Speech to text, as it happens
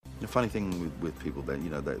The funny thing with people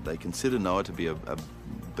that, they consider Noah to be a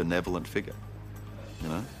benevolent figure,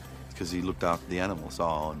 because he looked after the animals.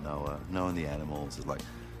 Oh, Noah and the animals. It's like,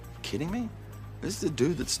 kidding me? This is a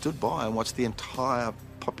dude that stood by and watched the entire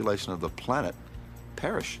population of the planet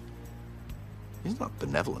perish. He's not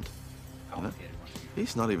benevolent,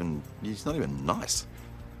 He's not even nice.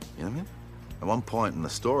 You know what I mean? At one point in the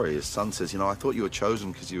story, his son says, I thought you were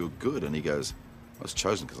chosen because you were good. And he goes, I was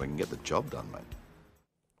chosen because I can get the job done, mate.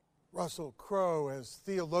 Russell Crowe as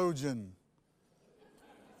theologian,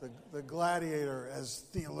 the gladiator as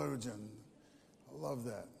theologian. I love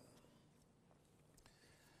that.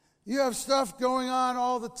 You have stuff going on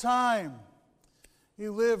all the time.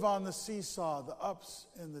 You live on the seesaw, the ups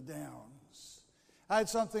and the downs. I had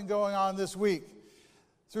something going on this week.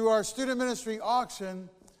 Through our student ministry auction,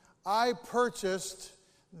 I purchased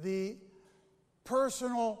the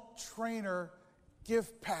personal trainer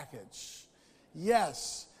gift package.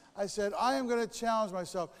 Yes, I said, I am going to challenge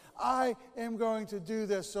myself. I am going to do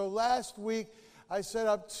this. So last week, I set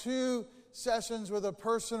up 2 sessions with a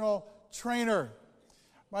personal trainer.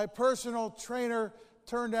 My personal trainer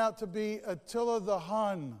turned out to be Attila the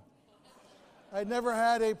Hun. I'd never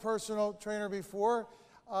had a personal trainer before.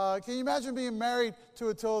 Can you imagine being married to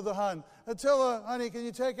Attila the Hun? Attila, honey, can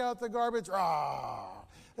you take out the garbage? Rah.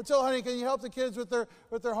 Attila, honey, can you help the kids with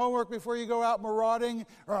their homework before you go out marauding?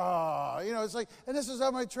 Rah. It's like, and this is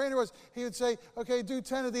how my trainer was. He would say, okay, do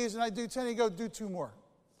 10 of these, and I'd do 10. He'd go, do 2 more.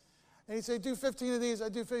 And he'd say, do 15 of these,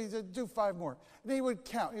 I'd do 15, he'd say, do 5 more. And he would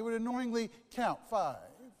count. He would annoyingly count 5,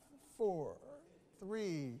 4,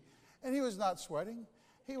 3. And he was not sweating.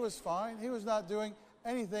 He was fine. He was not doing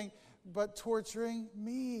anything but torturing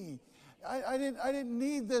me. I didn't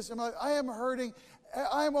need this. I am hurting.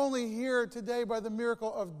 I'm only here today by the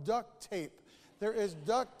miracle of duct tape. There is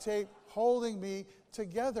duct tape holding me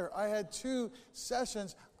together. I had 2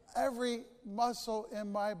 sessions. Every muscle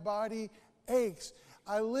in my body aches.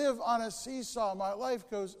 I live on a seesaw. My life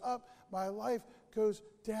goes up. My life goes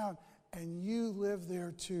down. And you live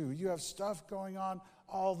there too. You have stuff going on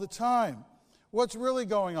all the time. What's really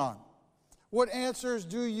going on? What answers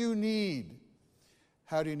do you need?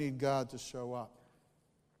 How do you need God to show up?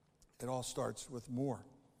 It all starts with more.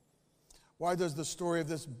 Why does the story of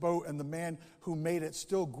this boat and the man who made it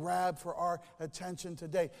still grab for our attention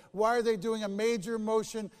today? Why are they doing a major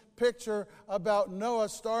motion picture about Noah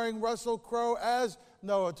starring Russell Crowe as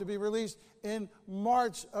Noah to be released in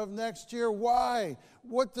March of next year? Why?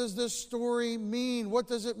 What does this story mean? What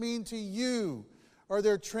does it mean to you? Are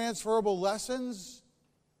there transferable lessons?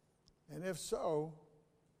 And if so,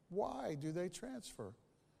 why do they transfer?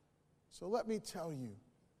 So let me tell you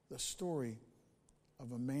the story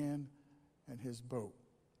of a man and his boat.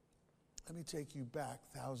 Let me take you back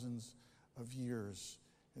thousands of years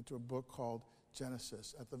into a book called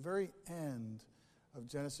Genesis. At the very end of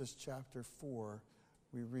Genesis chapter 4,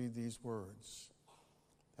 we read these words.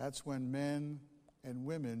 That's when men and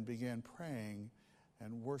women began praying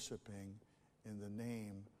and worshiping in the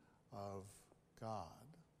name of God.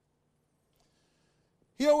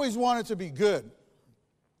 He always wanted to be good.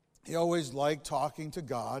 He always liked talking to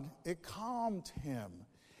God. It calmed him.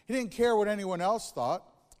 He didn't care what anyone else thought.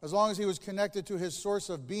 As long as he was connected to his source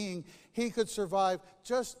of being, he could survive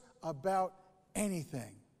just about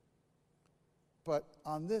anything. But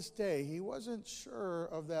on this day, he wasn't sure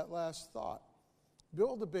of that last thought.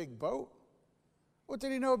 Build a big boat? What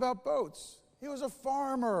did he know about boats? He was a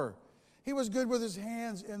farmer. He was good with his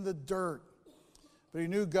hands in the dirt. But he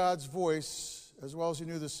knew God's voice as well as he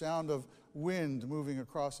knew the sound of wind moving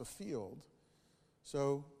across a field.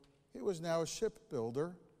 So he was now a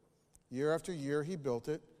shipbuilder. Year after year, he built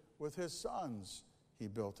it. With his sons, he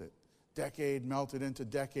built it. Decade melted into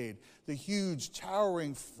decade. The huge,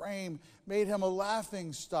 towering frame made him a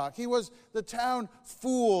laughing stock. He was the town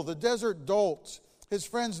fool, the desert dolt. His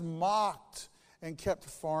friends mocked and kept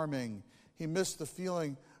farming. He missed the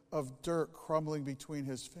feeling of dirt crumbling between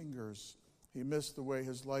his fingers. He missed the way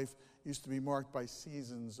his life used to be marked by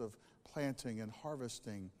seasons of planting and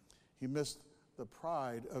harvesting. He missed the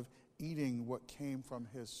pride of eating what came from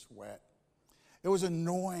his sweat. It was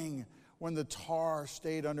annoying when the tar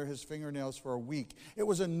stayed under his fingernails for a week. It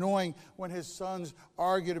was annoying when his sons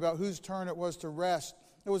argued about whose turn it was to rest.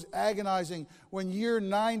 It was agonizing when year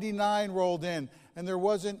 99 rolled in and there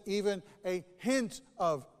wasn't even a hint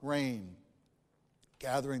of rain.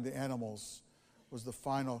 Gathering the animals was the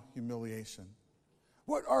final humiliation.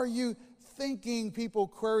 What are you thinking? People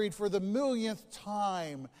queried for the millionth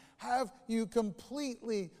time. Have you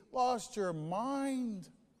completely lost your mind?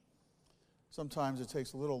 Sometimes it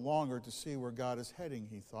takes a little longer to see where God is heading,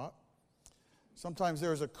 he thought. Sometimes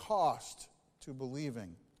there is a cost to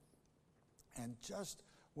believing. And just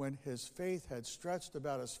when his faith had stretched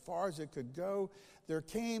about as far as it could go, there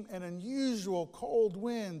came an unusual cold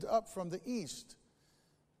wind up from the east.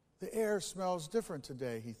 The air smells different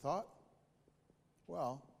today, he thought.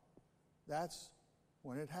 Well, that's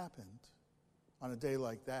when it happened. On a day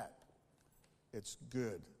like that, it's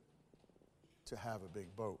good to have a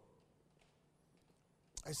big boat.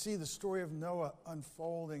 I see the story of Noah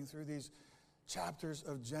unfolding through these chapters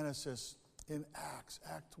of Genesis in Acts,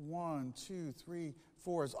 Act 1, 2, 3,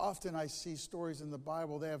 4. As often I see stories in the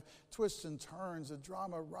Bible, they have twists and turns. The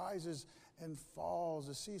drama rises and falls.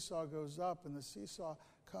 The seesaw goes up and the seesaw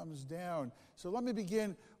comes down. So let me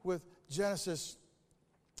begin with Genesis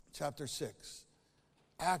chapter 6.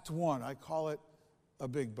 Act 1, I call it a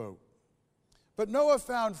big boat. But Noah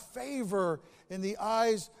found favor in the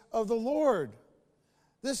eyes of the Lord.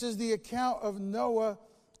 This is the account of Noah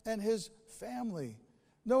and his family.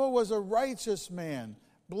 Noah was a righteous man,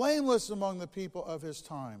 blameless among the people of his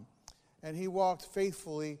time, and he walked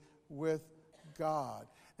faithfully with God.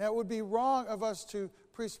 Now, it would be wrong of us to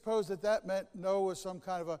presuppose that that meant Noah was some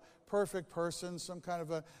kind of a perfect person, some kind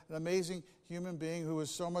of an amazing human being who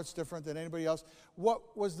was so much different than anybody else.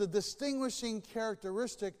 What was the distinguishing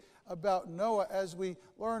characteristic about Noah, as we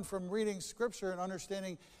learn from reading Scripture and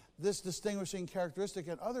understanding this distinguishing characteristic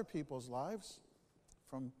in other people's lives,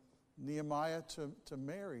 from Nehemiah to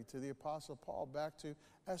Mary, to the Apostle Paul, back to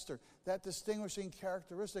Esther? That distinguishing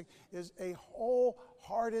characteristic is a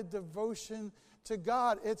wholehearted devotion to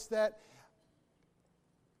God. It's that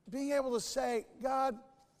being able to say, God,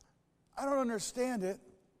 I don't understand it,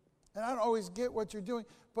 and I don't always get what you're doing,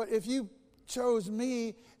 but if you chose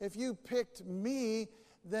me, if you picked me,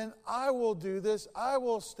 then I will do this. I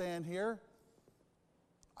will stand here.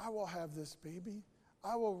 I will have this baby.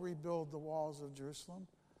 I will rebuild the walls of Jerusalem.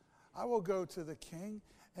 I will go to the king.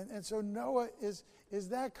 And so Noah is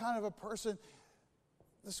that kind of a person.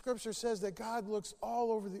 The Scripture says that God looks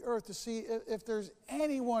all over the earth to see if there's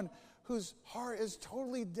anyone whose heart is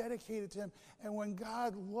totally dedicated to him. And when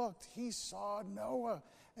God looked, he saw Noah.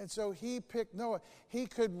 And so he picked Noah. He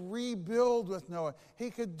could rebuild with Noah. He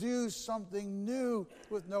could do something new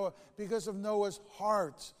with Noah because of Noah's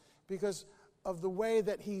heart, because of the way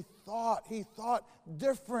that he thought. He thought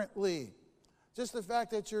differently. Just the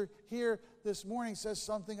fact that you're here this morning says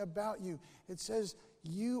something about you. It says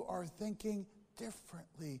you are thinking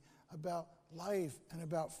differently about life and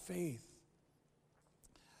about faith.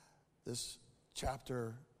 This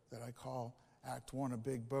chapter that I call Act 1, a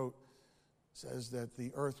big boat, says that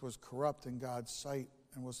the earth was corrupt in God's sight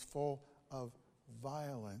and was full of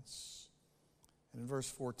violence. And in verse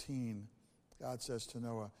 14, God says to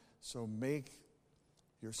Noah, so make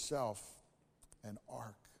yourself an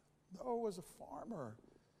ark. Noah was a farmer.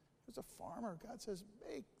 He was a farmer. God says,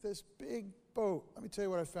 make this big boat. Let me tell you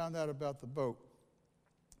what I found out about the boat.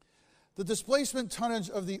 The displacement tonnage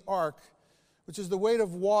of the ark, which is the weight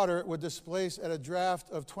of water it would displace at a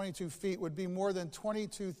draft of 22 feet, would be more than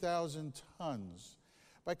 22,000 tons.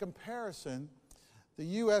 By comparison,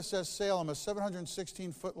 the USS Salem, a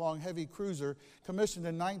 716-foot-long heavy cruiser commissioned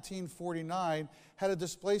in 1949, had a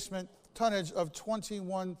displacement tonnage of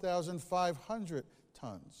 21,500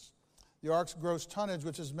 tons. The ark's gross tonnage,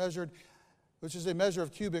 which is a measure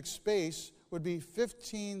of cubic space, would be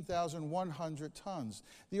 15,100 tons.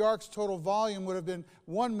 The ark's total volume would have been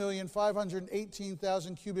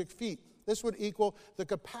 1,518,000 cubic feet. This would equal the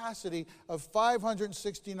capacity of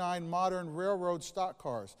 569 modern railroad stock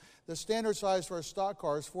cars. The standard size for a stock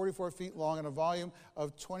car is 44 feet long and a volume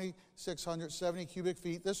of 2,670 cubic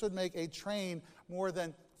feet. This would make a train more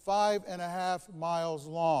than 5.5 miles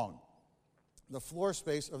long. The floor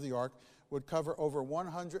space of the ark would cover over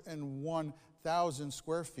 101,000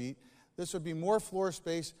 square feet. This would be more floor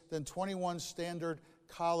space than 21 standard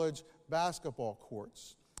college basketball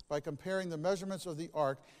courts. By comparing the measurements of the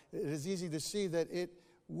ark, it is easy to see that it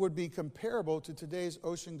would be comparable to today's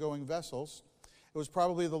ocean-going vessels. It was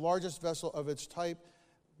probably the largest vessel of its type,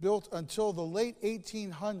 built until the late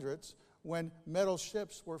 1800s when metal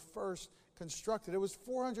ships were first constructed. It was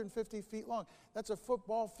 450 feet long. That's a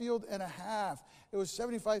football field and a half. It was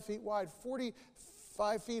 75 feet wide,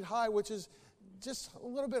 45 feet high, which is just a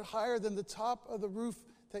little bit higher than the top of the roof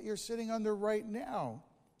that you're sitting under right now.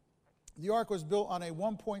 The ark was built on a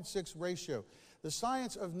 1.6 ratio. The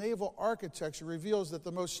science of naval architecture reveals that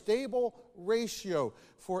the most stable ratio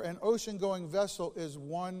for an ocean-going vessel is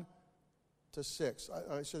 1 to 6.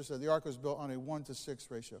 I should have said the ark was built on a 1 to 6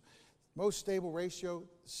 ratio. Most stable ratio,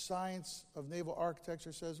 science of naval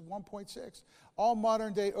architecture says 1.6. All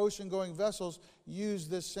modern-day ocean-going vessels use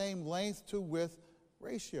this same length to width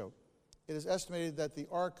ratio. It is estimated that the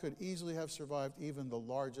ark could easily have survived even the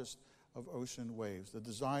largest of ocean waves. The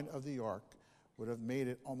design of the ark would have made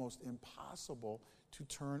it almost impossible to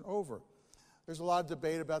turn over. There's a lot of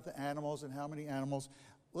debate about the animals and how many animals.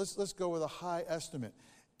 Let's go with a high estimate.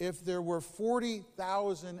 If there were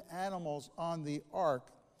 40,000 animals on the ark,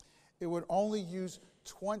 it would only use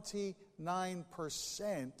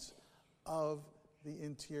 29% of the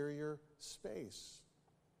interior space.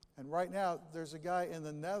 And right now, there's a guy in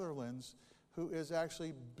the Netherlands who is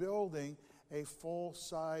actually building a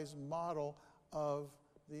full-size model of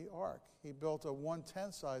the ark. He built a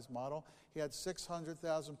 1/10 size model. He had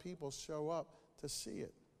 600,000 people show up to see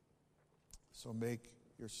it. So make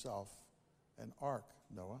yourself an ark,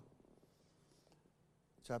 Noah.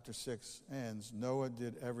 Chapter 6 ends, Noah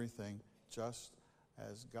did everything just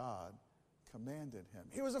as God commanded him.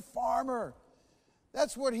 He was a farmer.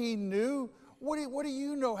 That's what he knew. What do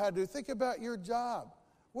you know how to do? Think about your job.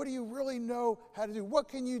 What do you really know how to do? What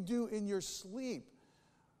can you do in your sleep?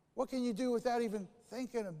 What can you do without even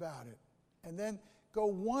thinking about it? And then go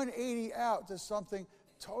 180 out to something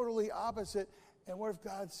totally opposite. And what if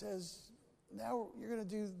God says, now you're going to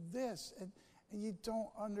do this? And you don't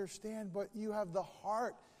understand, but you have the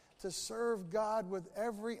heart to serve God with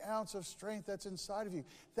every ounce of strength that's inside of you.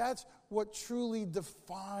 That's what truly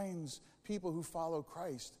defines people who follow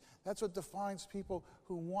Christ. That's what defines people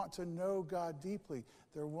who want to know God deeply.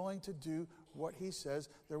 They're willing to do what he says.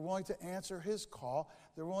 They're willing to answer his call.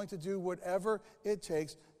 They're willing to do whatever it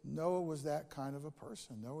takes. Noah was that kind of a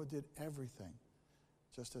person. Noah did everything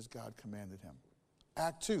just as God commanded him.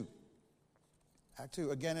 Act 2. Act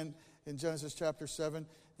 2. Again in Genesis chapter 7,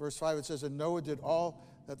 verse 5, it says, and Noah did all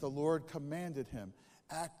that the Lord commanded him.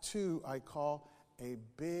 Act 2 I call a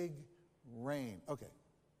big rain. Okay.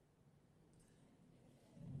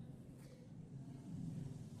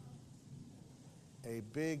 A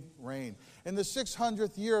big rain. In the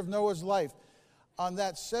 600th year of Noah's life, on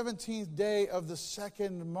that 17th day of the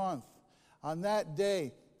second month, on that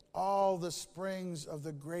day, all the springs of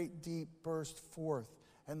the great deep burst forth,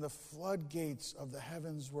 and the floodgates of the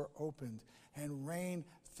heavens were opened, and rain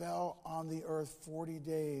fell on the earth 40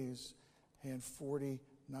 days and 40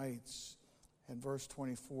 nights. And verse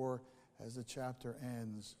 24, as the chapter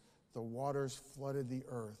ends, the waters flooded the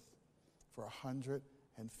earth for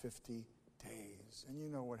 150 days. And you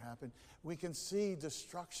know what happened. We can see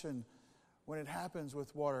destruction when it happens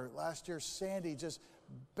with water. Last year, Sandy just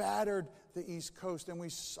battered the East Coast, and we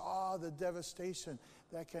saw the devastation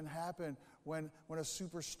that can happen when a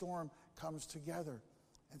superstorm comes together.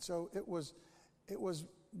 And so it was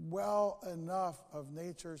well enough of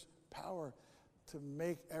nature's power to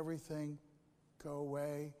make everything go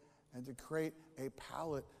away and to create a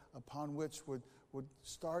palette upon which would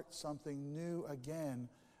start something new again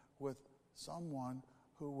with someone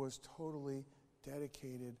who was totally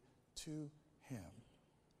dedicated to him.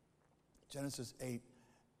 Genesis 8,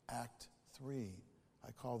 Act 3.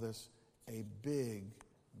 I call this a big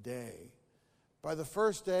day. By the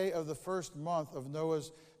first day of the first month of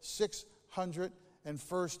Noah's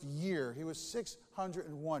 601st year, he was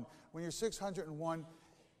 601. When you're 601,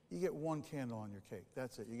 you get one candle on your cake.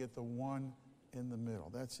 That's it. You get the one in the middle.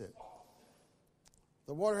 That's it.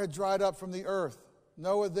 The water had dried up from the earth.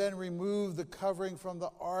 Noah then removed the covering from the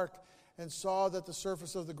ark and saw that the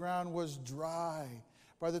surface of the ground was dry.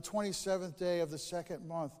 By the 27th day of the second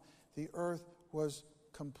month, the earth was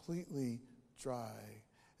completely dry.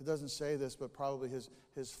 It doesn't say this, but probably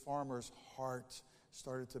his farmer's heart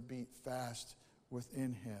started to beat fast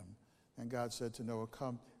within him. And God said to Noah,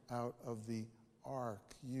 come out of the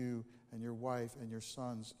ark, you and your wife and your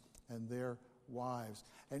sons and their wives.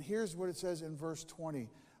 And here's what it says in verse 20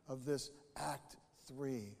 of this Act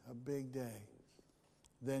 3, a big day.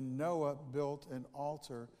 Then Noah built an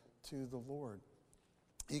altar to the Lord.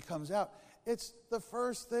 He comes out. It's the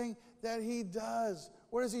first thing that he does.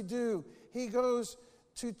 What does he do? He goes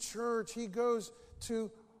to church. He goes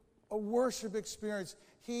to a worship experience.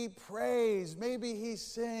 He prays. Maybe he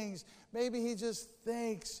sings. Maybe he just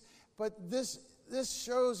thinks. But this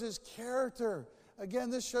shows his character.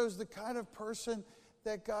 Again, this shows the kind of person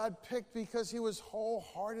that God picked because he was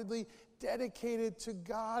wholeheartedly dedicated to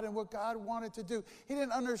God and what God wanted to do. He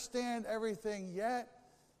didn't understand everything yet,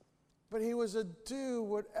 but he was a do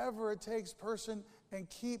whatever it takes person and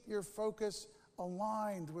keep your focus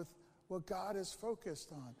aligned with what God is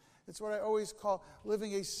focused on. It's what I always call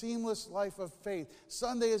living a seamless life of faith.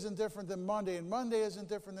 Sunday isn't different than Monday, and Monday isn't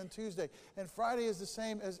different than Tuesday, and Friday is the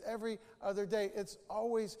same as every other day. It's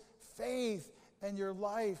always faith and your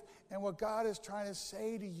life and what God is trying to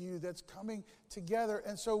say to you that's coming together.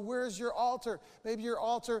 And so where's your altar? Maybe your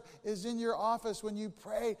altar is in your office when you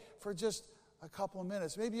pray for just a couple of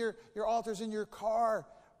minutes. Maybe your altar's in your car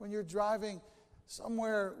when you're driving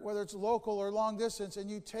somewhere, whether it's local or long distance, and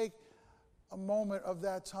you take a moment of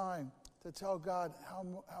that time to tell God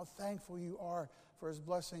how thankful you are for His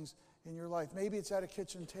blessings in your life. Maybe it's at a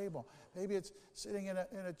kitchen table. Maybe it's sitting in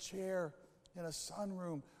a chair in a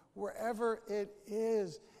sunroom. Wherever it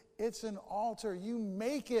is, it's an altar. You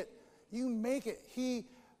make it. You make it. He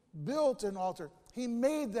built an altar. He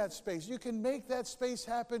made that space. You can make that space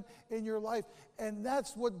happen in your life. And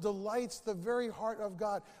that's what delights the very heart of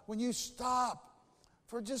God. When you stop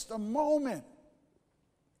for just a moment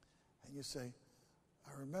and you say,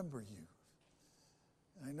 I remember you.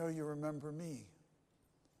 And I know you remember me.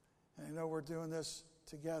 And I know we're doing this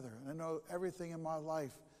together. And I know everything in my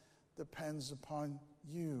life depends upon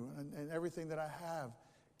you. And everything that I have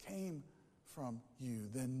came from you.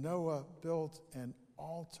 Then Noah built an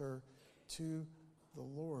altar to the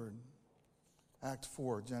Lord. Act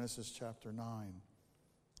 4, Genesis chapter 9.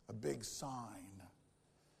 A big sign.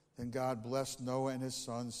 Then God blessed Noah and his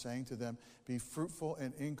sons, saying to them, be fruitful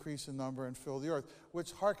and increase in number and fill the earth.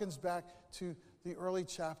 Which harkens back to the early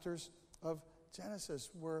chapters of Genesis,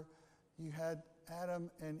 where you had Adam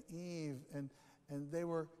and Eve, and they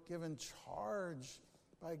were given charge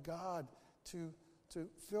by God to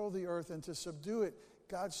fill the earth and to subdue it.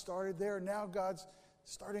 God started there. Now God's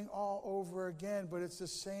starting all over again, but it's the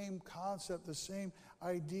same concept, the same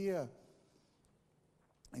idea.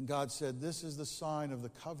 And God said, this is the sign of the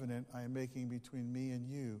covenant I am making between me and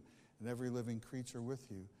you and every living creature with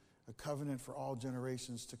you, a covenant for all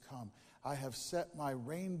generations to come. I have set my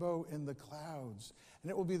rainbow in the clouds, and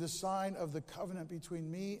it will be the sign of the covenant between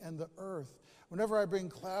me and the earth. Whenever I bring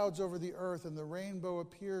clouds over the earth and the rainbow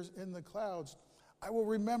appears in the clouds, I will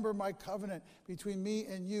remember my covenant between me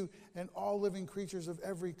and you and all living creatures of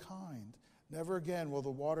every kind. Never again will the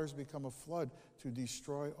waters become a flood to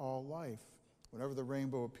destroy all life. Whenever the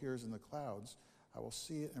rainbow appears in the clouds, I will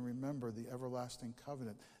see it and remember the everlasting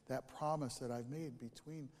covenant, that promise that I've made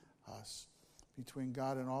between us, between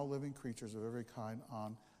God and all living creatures of every kind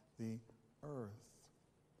on the earth.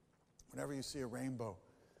 Whenever you see a rainbow,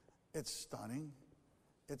 it's stunning,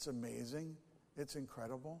 it's amazing, it's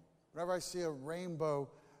incredible. Whenever I see a rainbow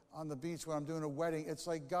on the beach when I'm doing a wedding, it's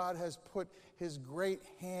like God has put His great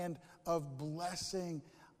hand of blessing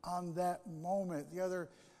on that moment. The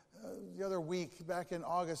other week, back in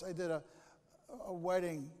August, I did a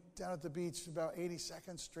wedding down at the beach, about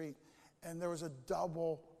 82nd Street, and there was a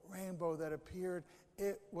double rainbow that appeared.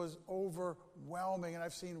 It was overwhelming, and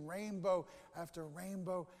I've seen rainbow after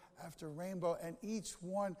rainbow after rainbow, and each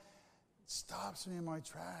one stops me in my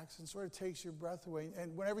tracks and sort of takes your breath away.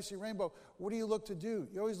 And whenever you see a rainbow, what do you look to do?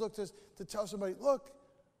 You always look to tell somebody, look,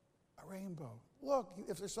 a rainbow. Look,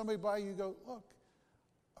 if there's somebody by you, go, look,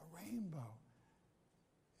 a rainbow.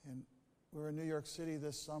 And we were in New York City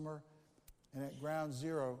this summer, and at Ground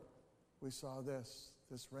Zero, we saw this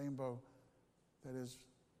rainbow that is,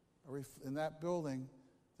 in that building,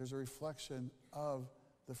 there's a reflection of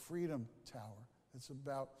the Freedom Tower. It's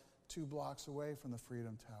about 2 blocks away from the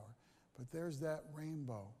Freedom Tower. But there's that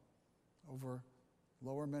rainbow over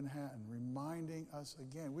Lower Manhattan, reminding us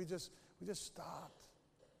again. We just stopped.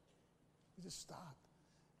 We just stopped,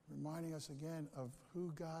 reminding us again of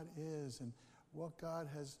who God is and what God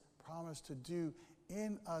has promised to do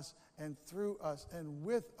in us and through us and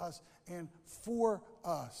with us and for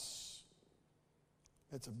us.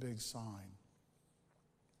 It's a big sign.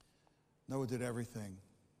 Noah did everything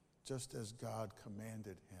just as God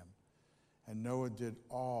commanded him. And Noah did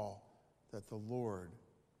all that the Lord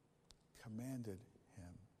commanded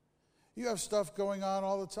him. You have stuff going on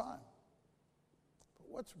all the time. But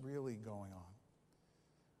what's really going on?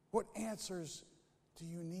 What answers do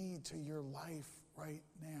you need to your life right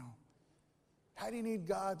now? How do you need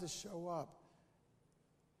God to show up?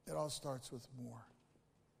 It all starts with more.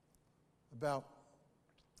 About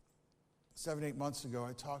 7-8 months ago,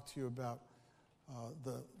 I talked to you about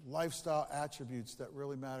the lifestyle attributes that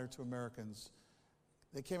really matter to Americans.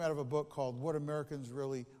 They came out of a book called What Americans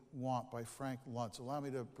Really Want by Frank Luntz. Allow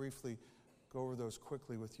me to briefly go over those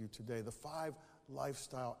quickly with you today. The 5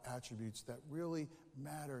 lifestyle attributes that really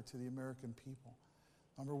matter to the American people.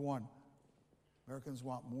 Number 1, Americans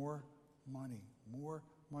want more money. More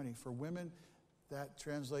money. For women, that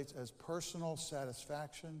translates as personal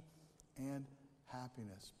satisfaction and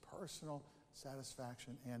happiness. Personal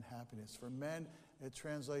satisfaction and happiness. For men, it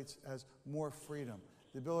translates as more freedom.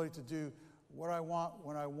 The ability to do what I want,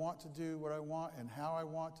 when I want to do what I want, and how I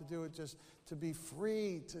want to do it, just to be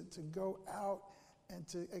free, to go out and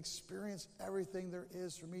to experience everything there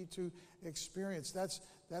is for me to experience.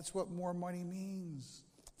 That's what more money means.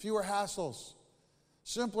 Fewer hassles,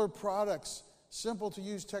 simpler products, simple to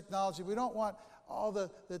use technology. We don't want all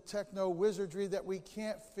the techno wizardry that we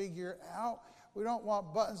can't figure out. We don't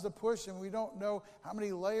want buttons to push and we don't know how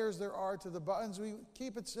many layers there are to the buttons. We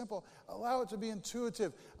keep it simple. Allow it to be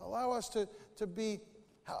intuitive. Allow us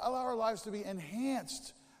allow our lives to be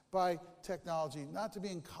enhanced by technology, not to be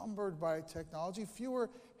encumbered by technology. Fewer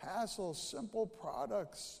hassles, simple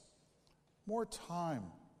products, more time.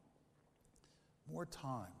 More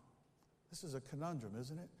time. This is a conundrum,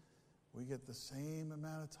 isn't it? We get the same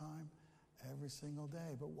amount of time every single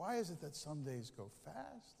day. But why is it that some days go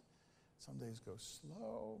fast? Some days go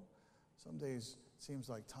slow. Some days it seems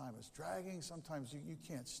like time is dragging. Sometimes you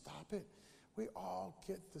can't stop it. We all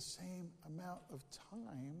get the same amount of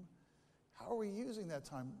time. How are we using that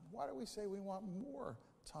time? Why do we say we want more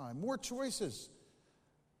time, more choices?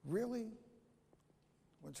 Really?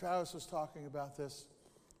 When Travis was talking about this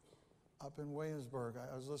up in Williamsburg,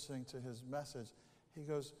 I was listening to his message. He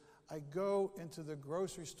goes, I go into the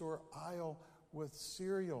grocery store aisle with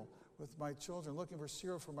cereal with my children, looking for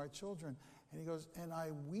cereal for my children. And he goes, and I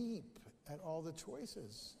weep at all the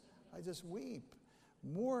choices. I just weep.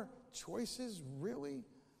 More choices, really?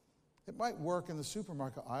 It might work in the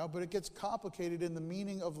supermarket aisle, but it gets complicated in the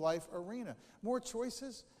meaning of life arena. More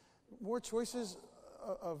choices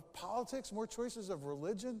of politics, more choices of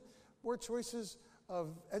religion, more choices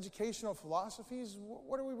of educational philosophies.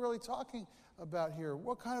 What are we really talking about here?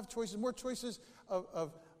 What kind of choices? More choices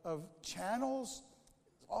of channels.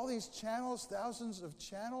 All these channels, thousands of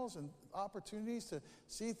channels and opportunities to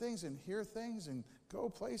see things and hear things and go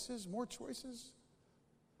places. More choices.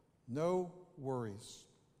 No worries.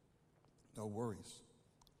 No worries.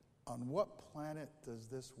 On what planet does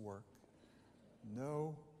this work?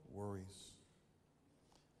 No worries.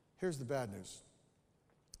 Here's the bad news.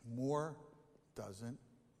 More doesn't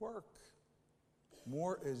work.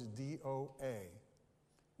 More is DOA.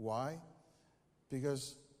 Why?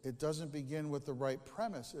 Because it doesn't begin with the right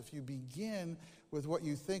premise. If you begin with what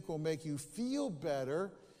you think will make you feel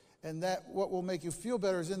better, and that what will make you feel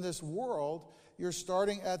better is in this world, you're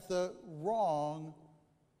starting at the wrong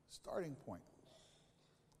starting point.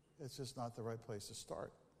 It's just not the right place to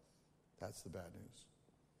start. That's the bad news.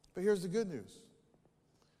 But here's the good news.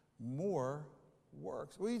 More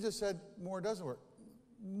works. We just said more doesn't work.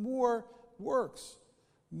 More works.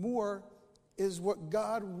 More is what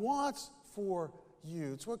God wants for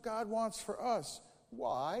you. It's what God wants for us.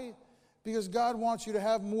 Why? Because God wants you to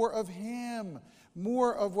have more of Him.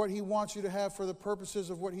 More of what He wants you to have for the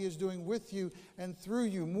purposes of what He is doing with you and through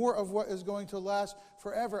you. More of what is going to last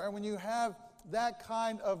forever. And when you have that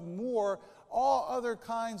kind of more, all other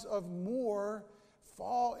kinds of more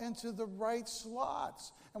fall into the right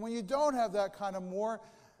slots. And when you don't have that kind of more,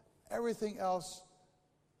 everything else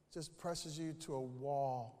just presses you to a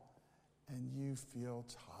wall and you feel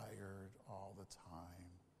tired all the time.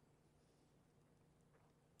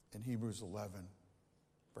 In Hebrews 11,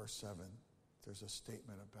 verse 7, there's a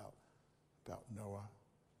statement about Noah.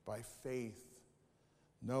 By faith,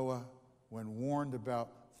 Noah, when warned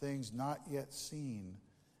about things not yet seen,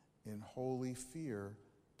 in holy fear,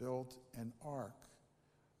 built an ark.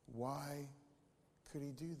 Why could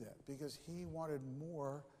he do that? Because he wanted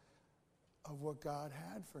more of what God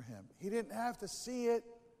had for him. He didn't have to see it.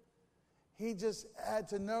 He just had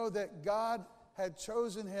to know that God had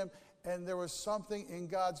chosen him, and there was something in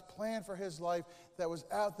God's plan for his life that was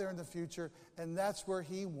out there in the future, and that's where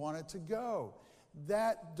he wanted to go.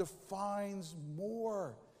 That defines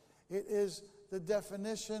more. It is the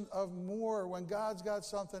definition of more. When God's got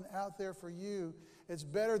something out there for you, it's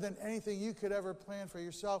better than anything you could ever plan for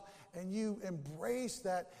yourself, and you embrace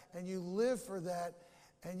that, and you live for that,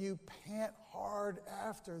 and you pant hard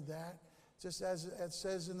after that, just as it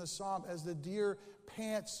says in the psalm, as the deer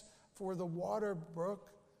pants for the water brook,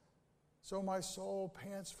 so my soul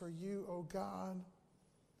pants for you, O God.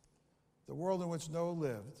 The world in which Noah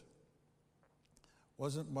lived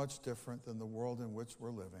wasn't much different than the world in which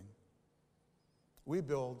we're living. We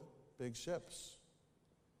build big ships,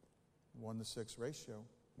 1-to-6 ratio,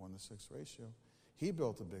 1-to-6 ratio. He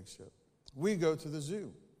built a big ship. We go to the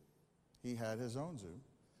zoo. He had his own zoo.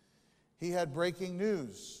 He had breaking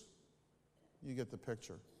news. You get the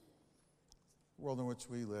picture. The world in which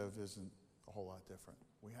we live isn't a whole lot different.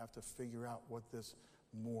 We have to figure out what this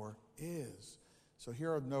more is. So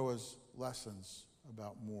here are Noah's lessons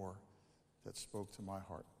about more that spoke to my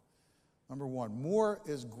heart. Number one, more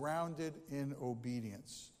is grounded in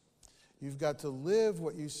obedience. You've got to live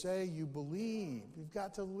what you say you believe. You've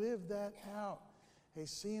got to live that out. A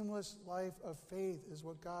seamless life of faith is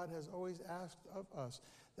what God has always asked of us.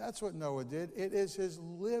 That's what Noah did. It is his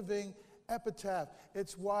living epitaph.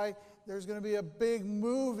 It's why there's going to be a big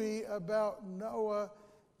movie about Noah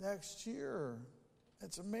next year.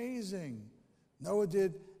 It's amazing. Noah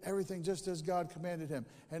did everything just as God commanded him.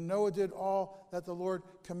 And Noah did all that the Lord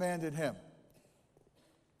commanded him.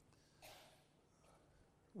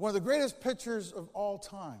 One of the greatest pitchers of all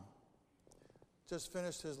time just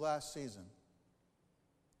finished his last season.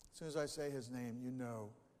 As soon as I say his name, you know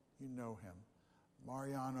him.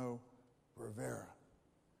 Mariano Rivera.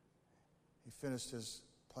 He finished his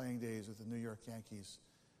playing days with the New York Yankees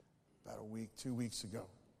about 2 weeks ago.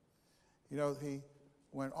 You know, he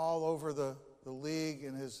went all over the league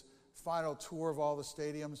in his final tour of all the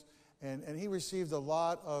stadiums, and he received a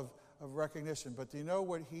lot of recognition. But do you know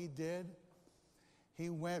what he did? He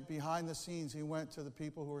went behind the scenes. He went to the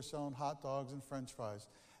people who were selling hot dogs and French fries,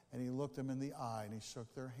 and he looked them in the eye, and he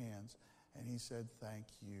shook their hands, and he said, thank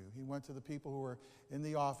you. He went to the people who were in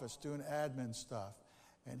the office doing admin stuff,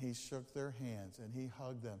 and he shook their hands, and he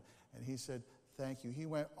hugged them, and he said, thank you. He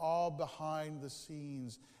went all behind the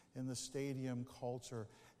scenes in the stadium culture,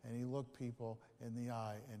 and he looked people in the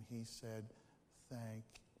eye, and he said, thank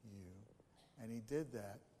you. And he did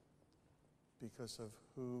that because of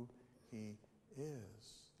who he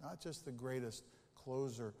is. Not just the greatest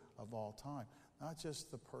closer of all time, not just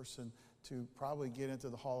the person to probably get into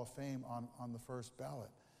the Hall of Fame on the first ballot,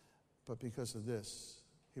 but because of this.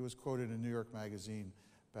 He was quoted in New York Magazine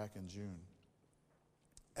back in June.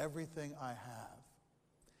 Everything I have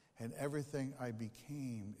and everything I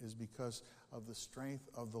became is because of the strength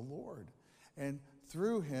of the Lord. And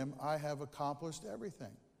through him I have accomplished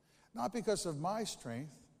everything. Not because of my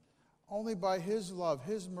strength, only by his love,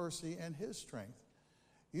 his mercy, and his strength.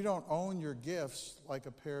 You don't own your gifts like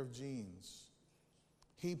a pair of jeans.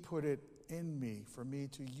 He put it in me for me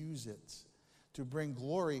to use it, to bring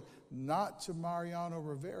glory not to Mariano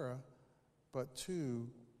Rivera, but to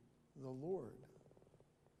the Lord.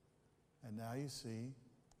 And now you see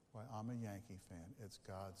why I'm a Yankee fan. It's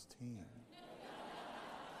God's team.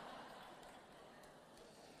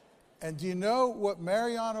 And do you know what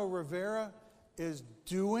Mariano Rivera is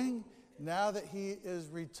doing now that he is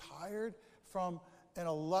retired from an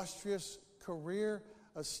illustrious career,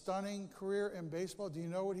 a stunning career in baseball? Do you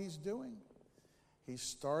know what he's doing? He's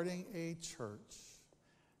starting a church.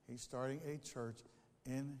 He's starting a church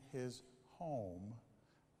in his home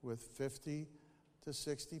with 50 to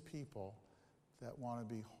 60 people that want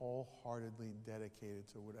to be wholeheartedly dedicated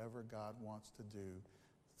to whatever God wants to do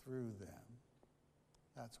through them.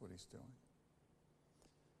 That's what he's doing.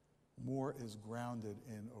 More is grounded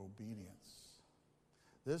in obedience.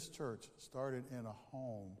 This church started in a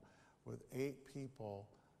home with 8 people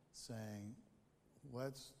saying,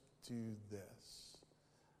 let's do this.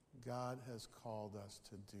 God has called us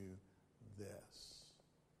to do this.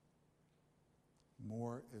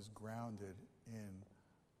 More is grounded in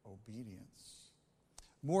obedience.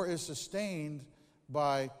 More is sustained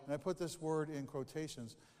by, and I put this word in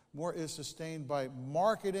quotations, more is sustained by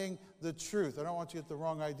marketing the truth. I don't want you to get the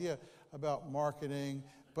wrong idea about marketing,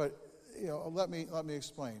 but let me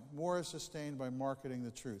explain. More is sustained by marketing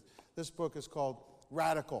the truth. This book is called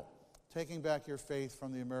Radical, Taking Back Your Faith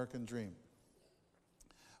from the American Dream.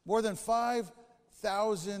 More than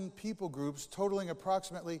 5,000 people groups totaling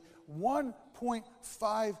approximately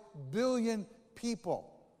 1.5 billion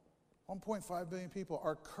people, 1.5 billion people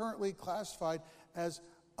are currently classified as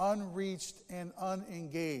unreached and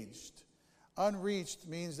unengaged. Unreached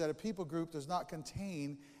means that a people group does not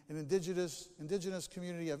contain an indigenous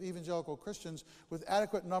community of evangelical Christians with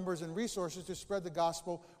adequate numbers and resources to spread the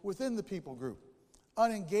gospel within the people group.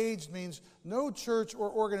 Unengaged means no church or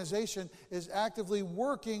organization is actively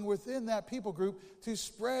working within that people group to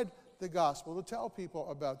spread the gospel, to tell people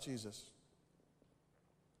about Jesus.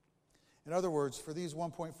 In other words, for these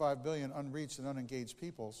 1.5 billion unreached and unengaged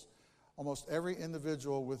peoples, almost every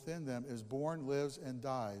individual within them is born, lives, and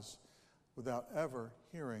dies without ever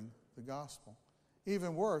hearing the gospel.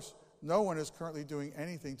 Even worse, no one is currently doing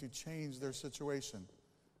anything to change their situation.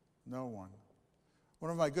 No one.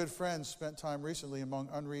 One of my good friends spent time recently among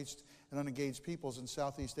unreached and unengaged peoples in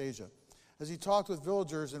Southeast Asia. As he talked with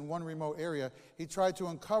villagers in one remote area, he tried to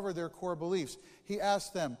uncover their core beliefs. He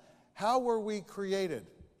asked them, "How were we created?"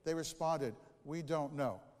 They responded, "We don't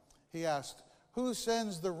know." He asked, "Who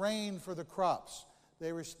sends the rain for the crops?"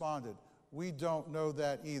 They responded, "We don't know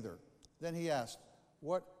that either." Then he asked,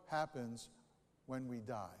 "What happens when we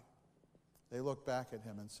die?" They looked back at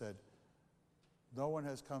him and said, "No one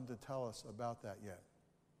has come to tell us about that yet."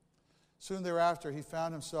 Soon thereafter, he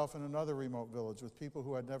found himself in another remote village with people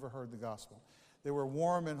who had never heard the gospel. They were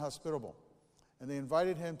warm and hospitable, and they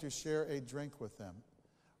invited him to share a drink with them.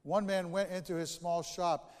 One man went into his small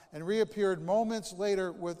shop and reappeared moments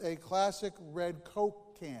later with a classic red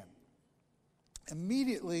Coke can.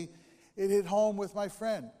 Immediately, it hit home with my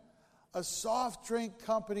friend. A soft drink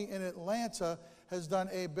company in Atlanta has done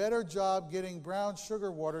a better job getting brown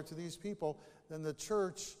sugar water to these people than the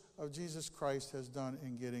Church of Jesus Christ has done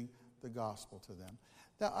in getting the gospel to them.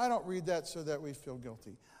 Now, I don't read that so that we feel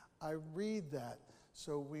guilty. I read that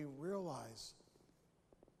so we realize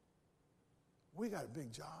we got a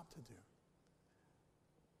big job to do.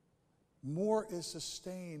 More is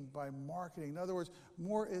sustained by marketing. In other words,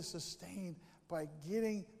 more is sustained by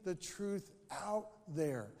getting the truth out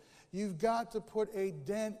there. You've got to put a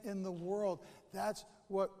dent in the world. That's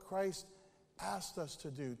what Christ asked us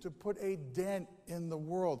to do, to put a dent in the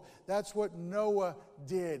world. That's what Noah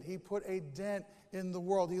did. He put a dent in the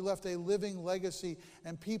world. He left a living legacy,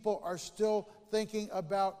 and people are still thinking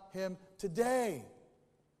about him today.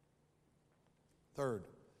 Third,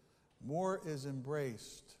 more is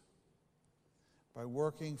embraced by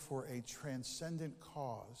working for a transcendent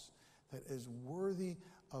cause that is worthy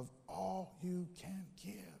of all you can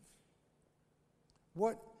give.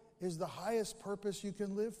 What is the highest purpose you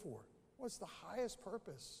can live for? What's the highest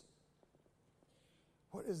purpose?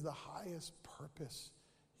 What is the highest purpose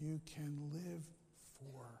you can live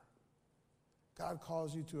for? God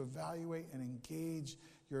calls you to evaluate and engage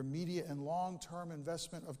your immediate and long-term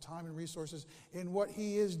investment of time and resources in what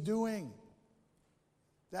he is doing.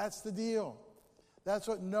 That's the deal. That's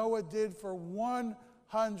what Noah did for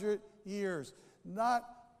 100 years. Not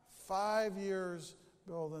 5 years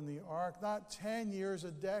building the ark, not 10 years,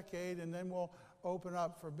 a decade, and then we'll open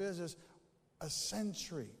up for business. A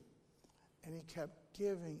century. And he kept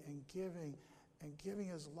giving and giving and giving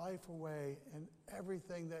his life away, and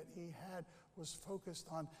everything that he had was focused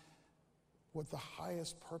on what the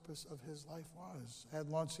highest purpose of his life was. I had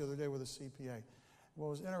lunch the other day with a CPA. What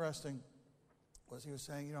was interesting was he was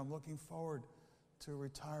saying, I'm looking forward to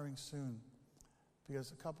retiring soon,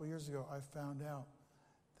 because a couple years ago I found out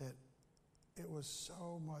that it was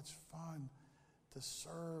so much fun to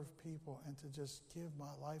serve people and to just give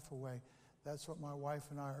my life away. That's what my wife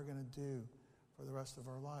and I are going to do for the rest of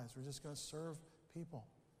our lives. We're just going to serve people.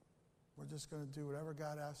 We're just going to do whatever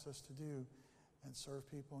God asks us to do and serve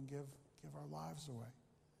people and give our lives away.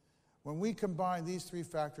 When we combine these three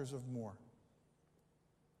factors of more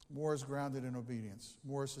is grounded in obedience.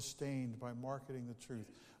 More is sustained by marketing the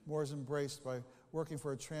truth. More is embraced by working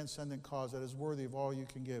for a transcendent cause that is worthy of all you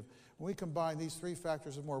can give. When we combine these three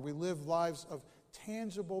factors of more, we live lives of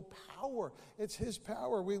tangible power. It's his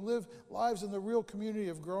power. We live lives in the real community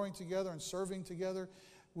of growing together and serving together.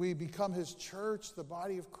 We become his church, the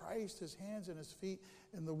body of Christ, his hands and his feet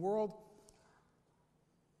in the world.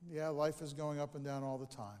 Yeah, life is going up and down all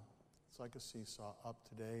the time. It's like a seesaw, up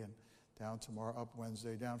today and down tomorrow, up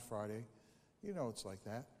Wednesday, down Friday. You know it's like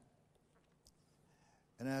that.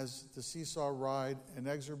 And as the seesaw ride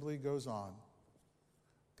inexorably goes on,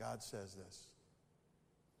 God says this: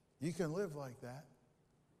 you can live like that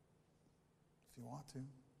if you want to,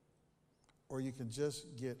 or you can just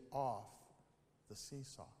get off the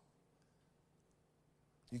seesaw.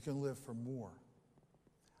 You can live for more.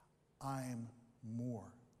 I'm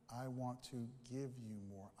more. I want to give you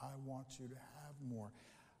more. I want you to have more.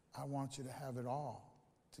 I want you to have it all.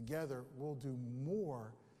 Together, we'll do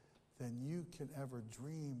more than you can ever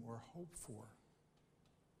dream or hope for.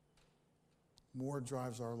 More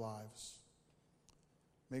drives our lives.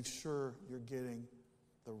 Make sure you're getting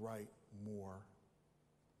the right more.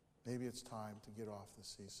 Maybe it's time to get off the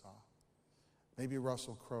seesaw. Maybe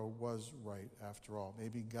Russell Crowe was right after all.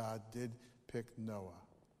 Maybe God did pick Noah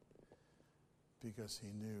because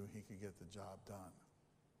he knew he could get the job done.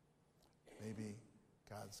 Maybe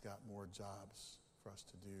God's got more jobs for us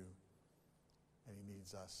to do, and he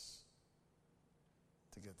needs us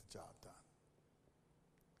to get the job done.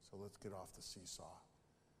 So let's get off the seesaw,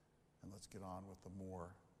 and let's get on with the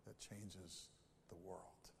more that changes the world.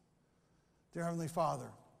 Dear Heavenly Father,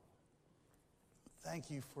 thank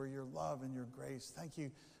you for your love and your grace. Thank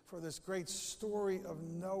you for this great story of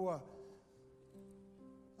Noah,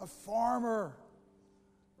 a farmer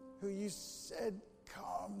who you said,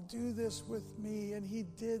 come, do this with me, and he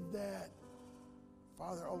did that.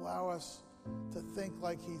 Father, allow us to think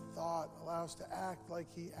like he thought. Allow us to act like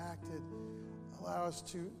he acted. Allow us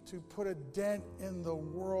to put a dent in the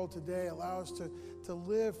world today. Allow us to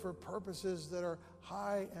live for purposes that are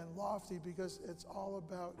high and lofty, because it's all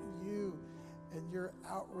about you and your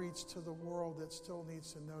outreach to the world that still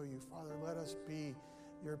needs to know you. Father, let us be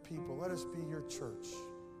your people. Let us be your church.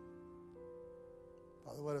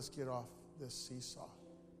 Father, let us get off this seesaw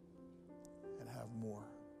and have more.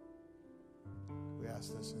 We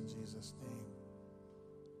ask this in Jesus' name.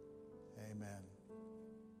 Amen.